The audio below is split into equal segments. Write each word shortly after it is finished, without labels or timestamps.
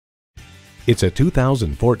It's a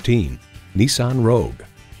 2014 Nissan Rogue.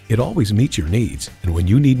 It always meets your needs, and when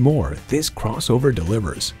you need more, this crossover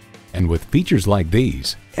delivers. And with features like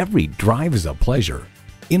these, every drive is a pleasure.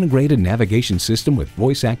 Integrated navigation system with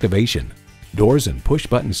voice activation, doors and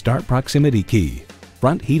push-button start proximity key,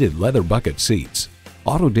 front heated leather bucket seats,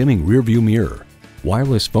 auto-dimming rearview mirror,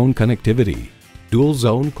 wireless phone connectivity, dual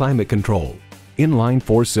zone climate control, inline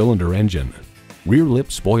 4-cylinder engine, rear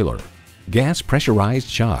lip spoiler, gas pressurized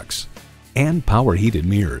shocks, and power heated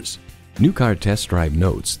mirrors. New Car Test Drive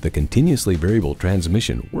notes the continuously variable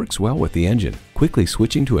transmission works well with the engine, quickly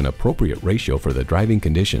switching to an appropriate ratio for the driving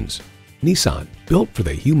conditions. Nissan, built for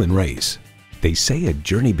the human race. They say a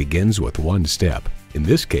journey begins with one step. In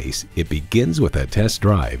this case, it begins with a test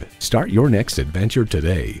drive. Start your next adventure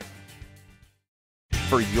today.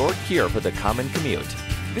 For your cure for the common commute,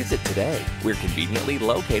 visit today. We're conveniently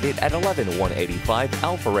located at 11185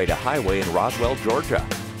 Alpharetta Highway in Roswell, Georgia.